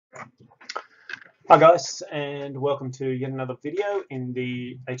Hi guys, and welcome to yet another video in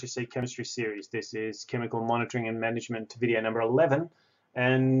the HSC Chemistry series. This is Chemical Monitoring and Management video number 11,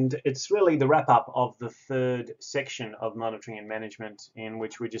 and it's really the wrap-up of the third section of Monitoring and Management, in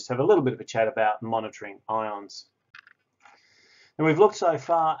which we just have a little bit of a chat about monitoring ions. And we've looked so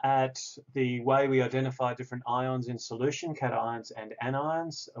far at the way we identify different ions in solution, cations and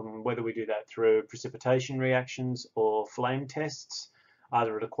anions, whether we do that through precipitation reactions or flame tests.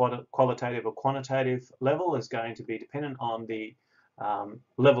 Either at a qualitative or quantitative level is going to be dependent on the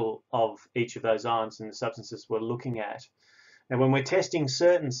level of each of those ions in the substances we're looking at. Now, when we're testing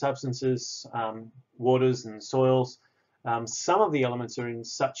certain substances, waters and soils, some of the elements are in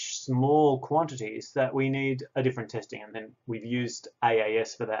such small quantities that we need a different testing, and then we've used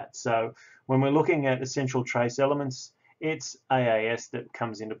AAS for that. So when we're looking at essential trace elements, it's AAS that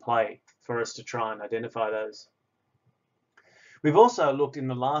comes into play for us to try and identify those. We've also looked in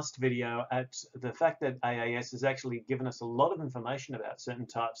the last video at the fact that AAS has actually given us a lot of information about certain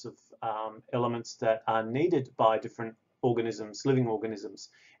types of elements that are needed by different organisms, living organisms,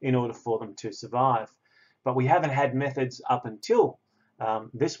 in order for them to survive. But we haven't had methods up until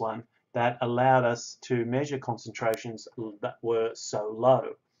this one that allowed us to measure concentrations that were so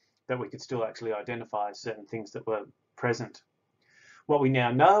low that we could still actually identify certain things that were present. What we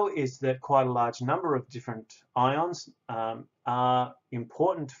now know is that quite a large number of different ions are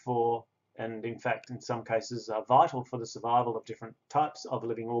important for, and in fact in some cases are vital for, the survival of different types of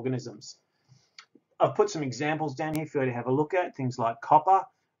living organisms. I've put some examples down here for you to have a look at, things like copper,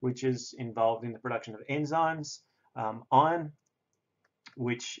 which is involved in the production of enzymes, iron,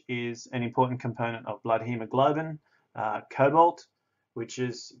 which is an important component of blood hemoglobin, cobalt, which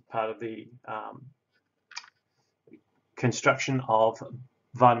is part of the construction of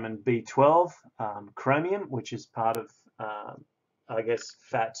vitamin B12, chromium, which is part of, I guess,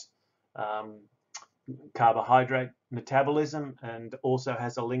 fat carbohydrate metabolism, and also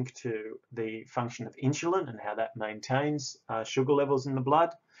has a link to the function of insulin and how that maintains sugar levels in the blood.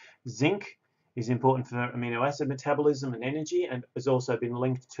 Zinc is important for amino acid metabolism and energy, and has also been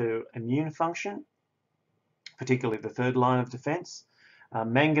linked to immune function, particularly the third line of defense.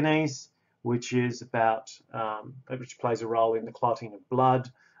 Manganese, which is about, which plays a role in the clotting of blood.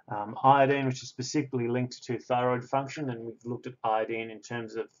 Iodine, which is specifically linked to thyroid function, and we've looked at iodine in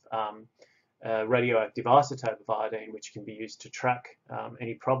terms of radioactive isotope of iodine, which can be used to track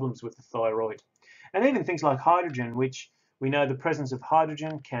any problems with the thyroid. And even things like hydrogen, which we know the presence of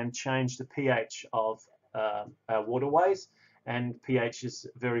hydrogen can change the pH of our waterways, and pH is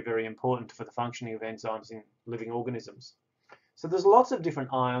very, very important for the functioning of enzymes in living organisms. So there's lots of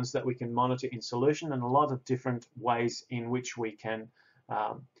different ions that we can monitor in solution, and a lot of different ways in which we can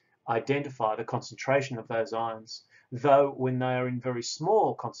identify the concentration of those ions. Though when they are in very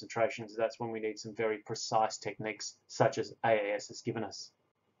small concentrations, that's when we need some very precise techniques such as AAS has given us.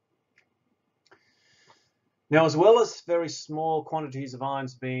 Now, as well as very small quantities of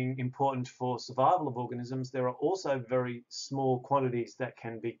ions being important for survival of organisms, there are also very small quantities that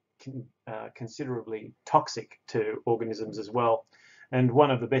can be considerably toxic to organisms as well. And one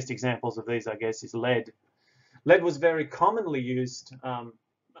of the best examples of these, I guess, is lead. Lead was very commonly used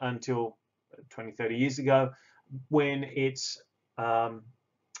until 20-30 years ago, when its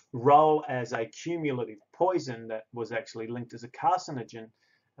role as a cumulative poison that was actually linked as a carcinogen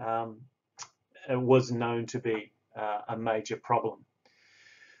was known to be a major problem.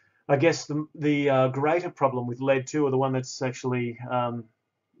 I guess the greater problem with lead too, or the one that's actually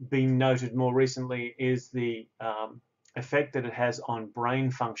been noted more recently, is the effect that it has on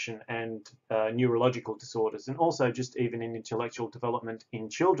brain function and neurological disorders, and also just even in intellectual development in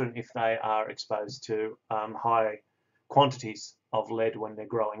children if they are exposed to high quantities of lead when they're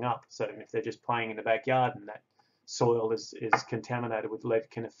growing up. So if they're just playing in the backyard and that soil is contaminated with lead,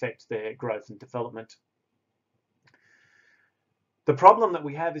 can affect their growth and development. The problem that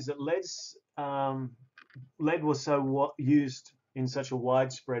we have is that lead was so used in such a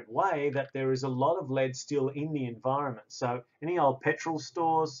widespread way that there is a lot of lead still in the environment. So any old petrol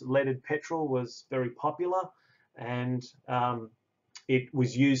stores, leaded petrol was very popular, and it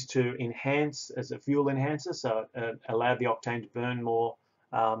was used to enhance as a fuel enhancer, so it allowed the octane to burn more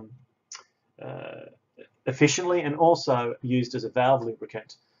efficiently, and also used as a valve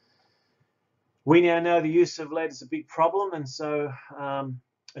lubricant. We now know the use of lead is a big problem, and so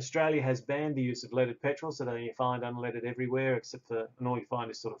Australia has banned the use of leaded petrol, so that you find unleaded everywhere, except for, and all you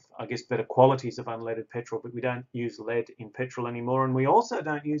find is sort of, I guess, better qualities of unleaded petrol, but we don't use lead in petrol anymore, and we also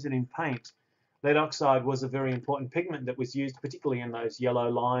don't use it in paint. Lead oxide was a very important pigment that was used particularly in those yellow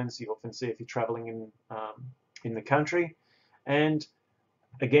lines you often see if you're travelling in the country, and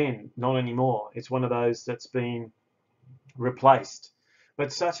again, not anymore. It's one of those that's been replaced.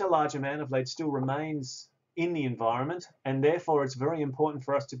 But such a large amount of lead still remains in the environment, and therefore it's very important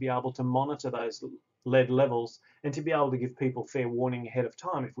for us to be able to monitor those lead levels and to be able to give people fair warning ahead of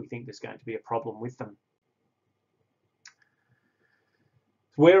time if we think there's going to be a problem with them.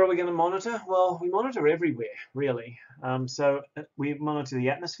 Where are we going to monitor? Well, we monitor everywhere, really. So we monitor the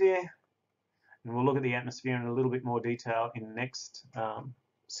atmosphere, and we'll look at the atmosphere in a little bit more detail in the next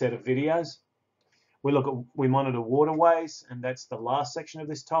set of videos. We monitor waterways, and that's the last section of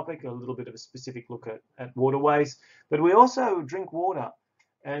this topic, a little bit of a specific look at waterways. But we also drink water,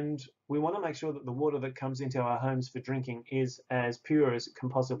 and we want to make sure that the water that comes into our homes for drinking is as pure as it can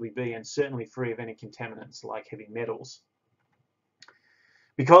possibly be, and certainly free of any contaminants like heavy metals.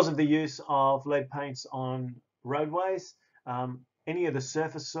 Because of the use of lead paints on roadways, any of the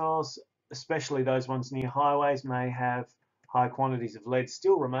surface soils, especially those ones near highways, may have high quantities of lead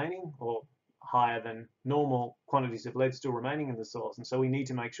still remaining, or higher than normal quantities of lead still remaining in the soils. And so we need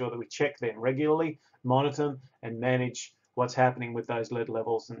to make sure that we check them regularly, monitor them, and manage what's happening with those lead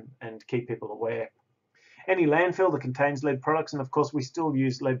levels and keep people aware. Any landfill that contains lead products, and of course we still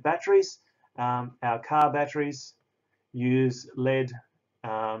use lead batteries. Our car batteries use lead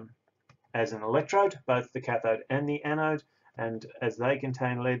as an electrode, both the cathode and the anode, and as they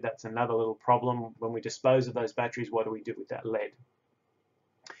contain lead, that's another little problem. When we dispose of those batteries, what do we do with that lead?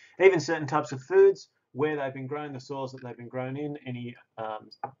 Even certain types of foods, where they've been grown, the soils that they've been grown in, any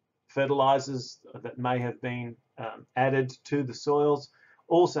fertilizers that may have been added to the soils,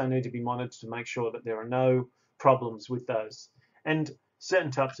 also need to be monitored to make sure that there are no problems with those. And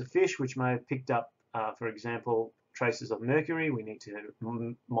certain types of fish which may have picked up, for example, traces of mercury, we need to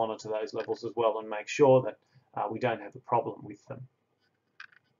monitor those levels as well and make sure that we don't have a problem with them.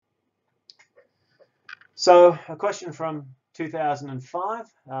 So a question from 2005,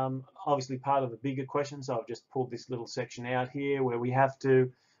 obviously part of a bigger question, so I've just pulled this little section out here where we have to,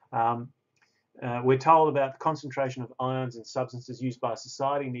 we're told about the concentration of ions and substances used by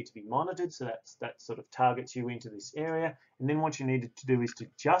society need to be monitored, so that sort of targets you into this area. And then what you needed to do is to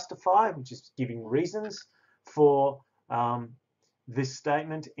justify, which is giving reasons for this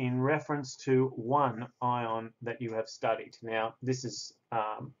statement in reference to one ion that you have studied. Now, this is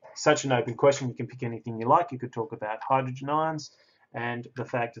such an open question, you can pick anything you like. You could talk about hydrogen ions and the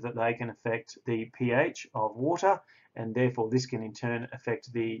fact that they can affect the pH of water, and therefore this can in turn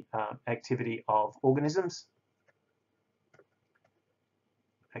affect the activity of organisms.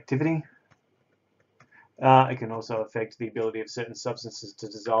 It can also affect the ability of certain substances to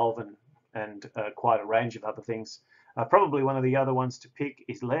dissolve and quite a range of other things. Probably one of the other ones to pick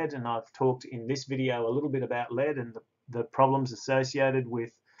is lead, and I've talked in this video a little bit about lead and the problems associated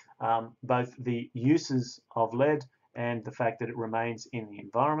with both the uses of lead and the fact that it remains in the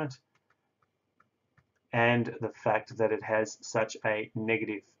environment, and the fact that it has such a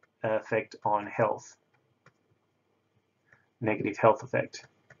negative effect on health. Negative health effect.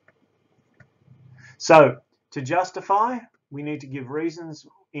 So to justify, we need to give reasons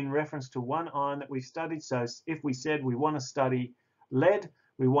in reference to one ion that we've studied. So if we said we want to study lead,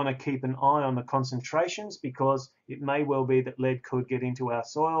 we want to keep an eye on the concentrations, because it may well be that lead could get into our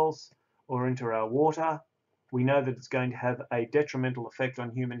soils or into our water. We know that it's going to have a detrimental effect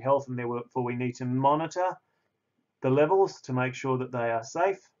on human health, and therefore we need to monitor the levels to make sure that they are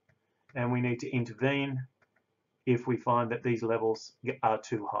safe, and we need to intervene if we find that these levels are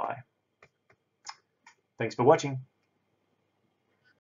too high. Thanks for watching.